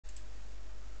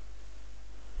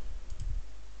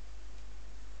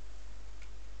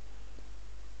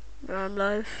I'm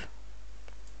live.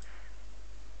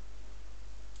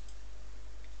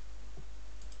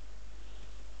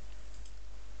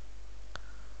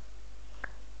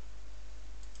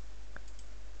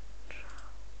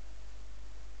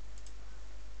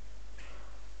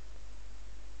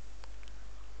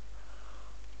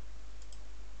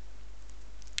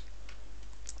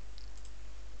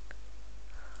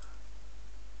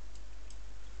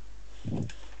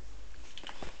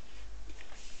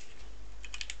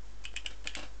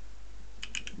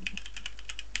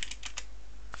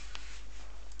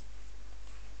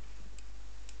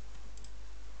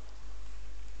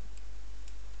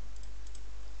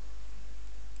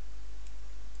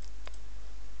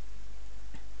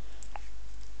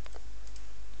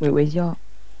 Wait, where's your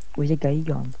guy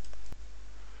gone?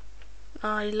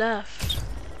 I left.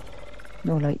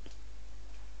 No, like,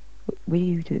 where are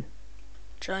you two?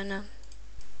 China.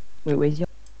 Wait, where's your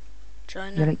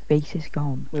China. like basis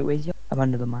gone? Wait, where's your? I'm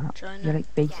under the map. China. Your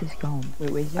like basis gone. Wait,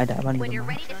 where's your? I'm under the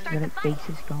map. Your like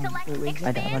basis gone. Wait, where's your?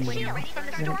 I'm under the map.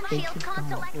 Your like basis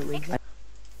gone. Wait, where's your?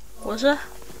 Was it?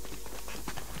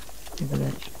 The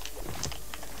village.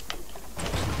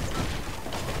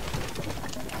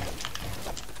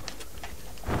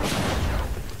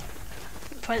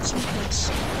 Fight some kids.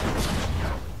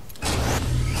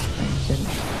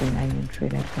 79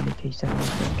 trade at 20k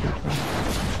 7k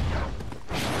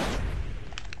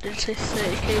 20. Did you say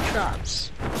 30k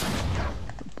traps?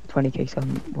 20k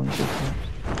 7 1k traps.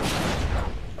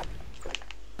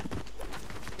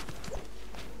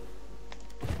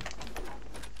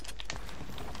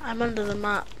 I'm under the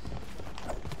map.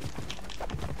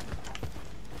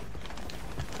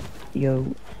 Yo,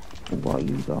 what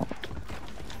you got?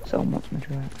 So much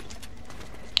material.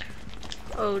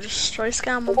 Oh, just try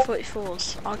scam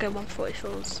 144s. I'll get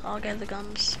 144s. I'll get the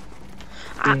guns.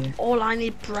 Yeah. All I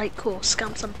need bright core.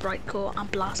 Scam some bright core and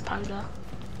blast powder.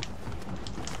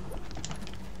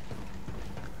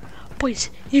 Boys,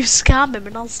 you scam him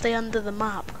and I'll stay under the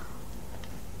map.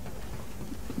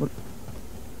 What?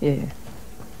 Yeah.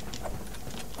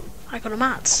 I got a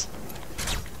mats.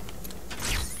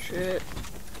 Shit.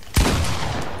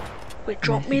 Wait,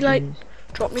 drop me like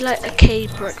a K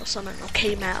brick or something, or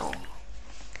K metal.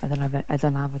 I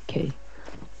don't have a key.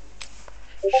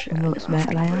 Shit, How much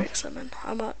metal I have? something.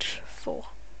 How much? 4.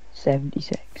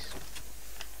 76.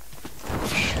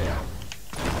 Shit.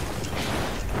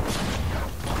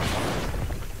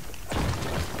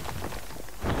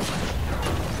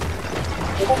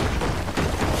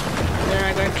 There,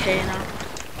 I got a K now.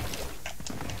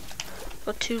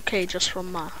 Got 2k just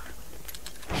from that.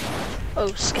 Oh,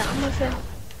 scam with him.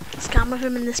 Scam with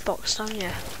him in this box, don't you?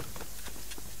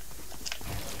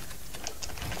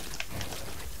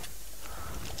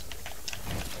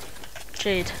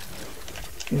 Jade.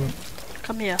 Yeah.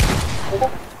 Come here.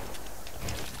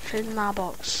 Trade in that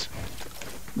box.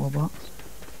 What box?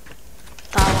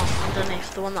 That one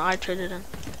underneath, the one that I traded in.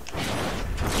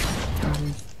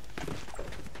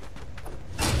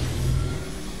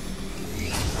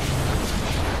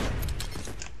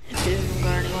 If you even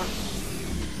got anyone.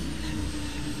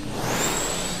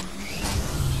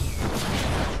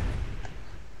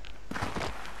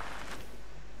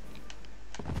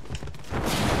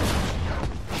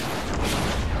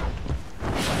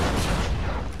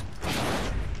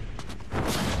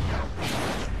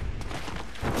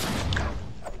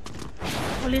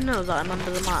 Well, you know that I'm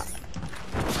under the map.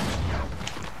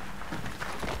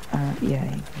 Yeah, you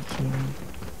can see me.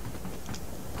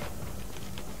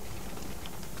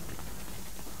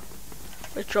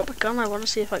 Wait, drop a gun, I want to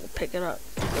see if I can pick it up.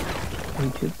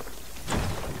 YouTube.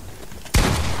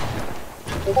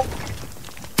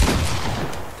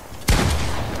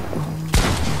 I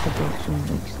forgot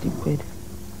something like stupid.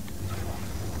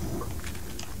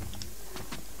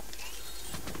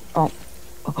 Oh.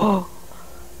 Oh!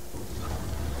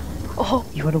 Oh!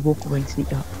 You gotta walk away and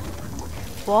sneak up.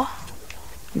 What?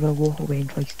 You gotta walk away and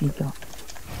try to sneak up.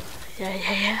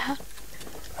 Yeah.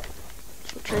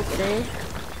 So right there.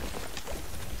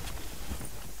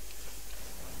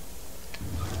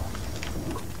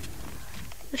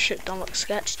 This shit don't look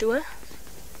sketch, do it?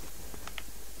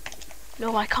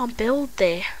 No, I can't build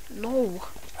there. No.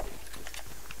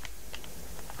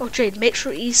 Oh, Jade, make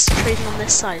sure he's trading on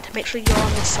this side. Make sure you're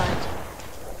on this side.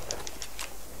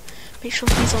 Make sure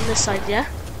he's on this side, yeah?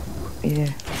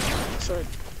 Yeah. So...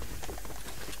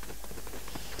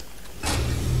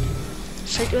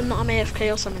 Say you're not on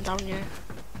AFK or something down here.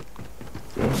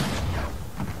 Yeah.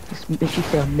 Just make sure you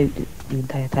stay on mute the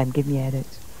entire time. Give me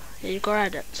edits. Yeah, you got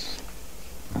edits.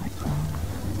 Right.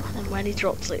 And when he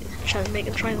drops, like, trying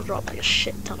to drop like a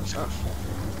shit ton of stuff.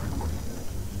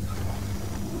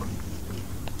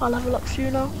 I'll have a look for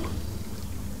you now.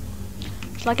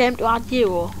 Shall I get him to add you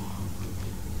or?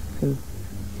 Who?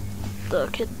 The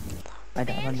kid. I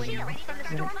don't have any.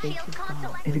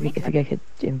 If a guy could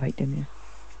invite them, yeah.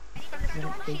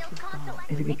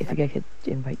 If a guy could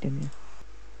invite them, yeah.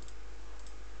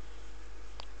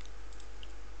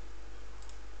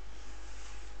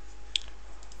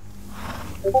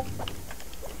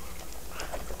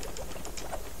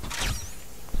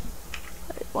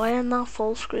 Why am that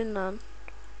full screen then?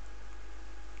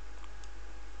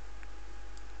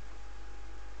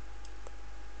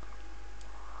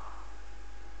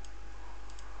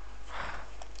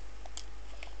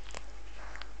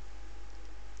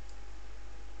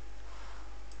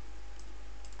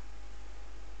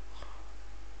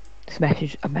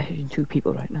 I'm messaging 2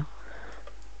 people right now.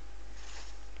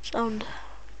 Sound.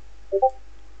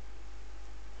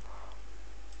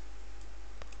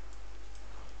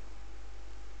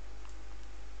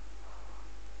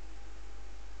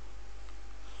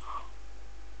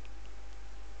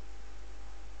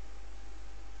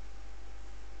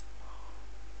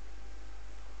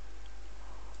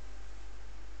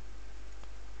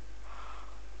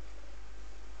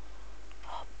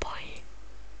 Oh boy.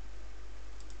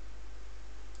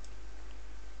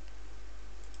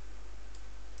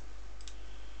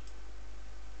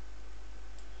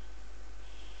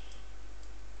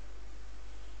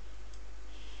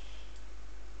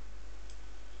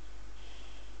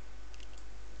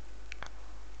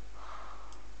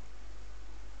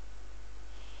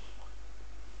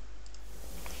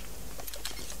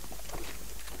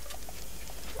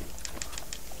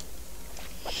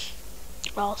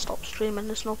 I'll stop streaming,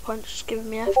 there's no point just giving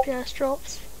me FPS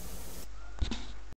drops.